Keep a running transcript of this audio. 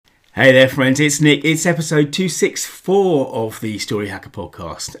Hey there, friends. It's Nick. It's episode 264 of the Story Hacker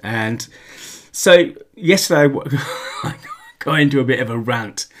podcast. And so yesterday I got into a bit of a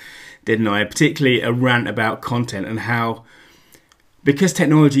rant, didn't I? Particularly a rant about content and how, because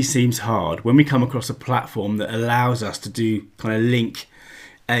technology seems hard, when we come across a platform that allows us to do kind of link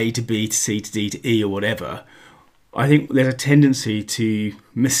A to B to C to D to E or whatever, I think there's a tendency to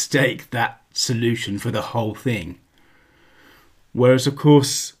mistake that solution for the whole thing. Whereas, of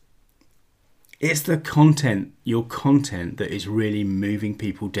course, it's the content, your content, that is really moving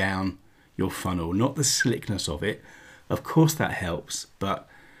people down your funnel, not the slickness of it. Of course that helps, but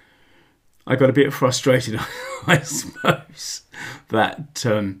I got a bit frustrated, I suppose, that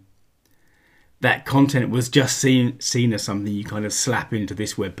that content was just seen as something you kind of slap into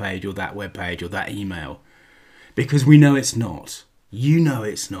this web page or that email, because we know it's not. You know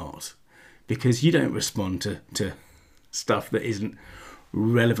it's not, because you don't respond to stuff that isn't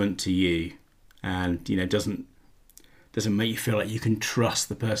relevant to you. And doesn't make you feel like you can trust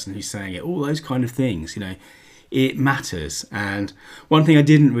the person who's saying it. All those kind of things, it matters. And one thing I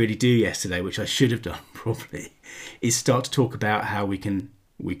didn't really do yesterday, which I should have done probably, is start to talk about how we can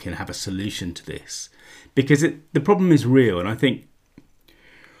have a solution to this, because the problem is real. And I think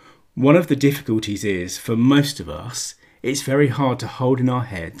one of the difficulties is, for most of us, it's very hard to hold in our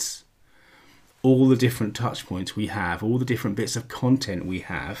heads all the different touch points we have, all the different bits of content we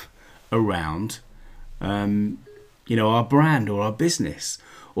have around our brand or our business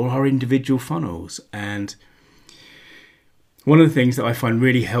or our individual funnels. And one of the things that I find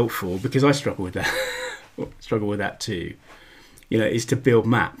really helpful, because I struggle with that too, is to build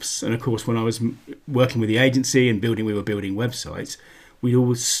maps. And of course, when I was working with the agency and we were building websites, we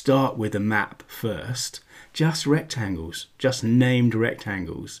always start with a map first, just rectangles, just named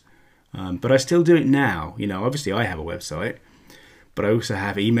rectangles. But I still do it now. Obviously I have a website, but I also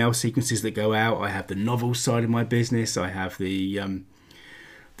have email sequences that go out. I have the novel side of my business. I have the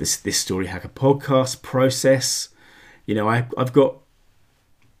this Story Hacker podcast process. I've got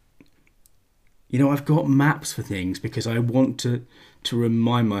maps for things, because I want to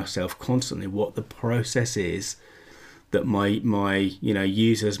remind myself constantly what the process is that my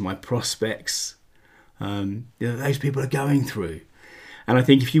users, my prospects, those people are going through. And I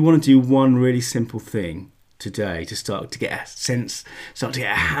think if you want to do one really simple thing today to start to get a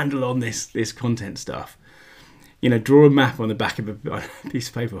handle on this content stuff, draw a map on the back of a piece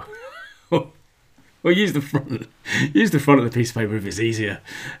of paper, or use the front of the piece of paper if it's easier.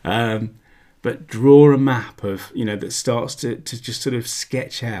 But draw a map of that starts to just sort of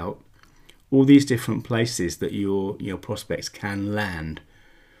sketch out all these different places that your prospects can land,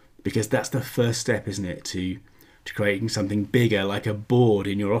 because that's the first step, isn't it, to creating something bigger, like a board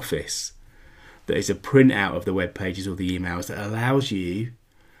in your office that is a printout of the web pages or the emails, that allows you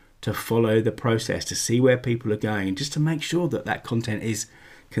to follow the process, to see where people are going, and just to make sure that content is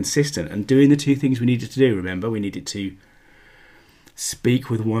consistent and doing the two things we needed to do. Remember, we needed to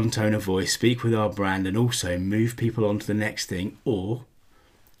speak with one tone of voice, speak with our brand, and also move people on to the next thing or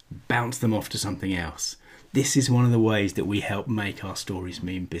bounce them off to something else. This is one of the ways that we help make our stories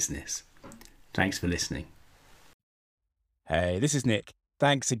mean business. Thanks for listening. Hey, this is Nick.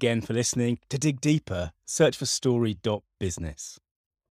 Thanks again for listening. To dig deeper, search for story.business.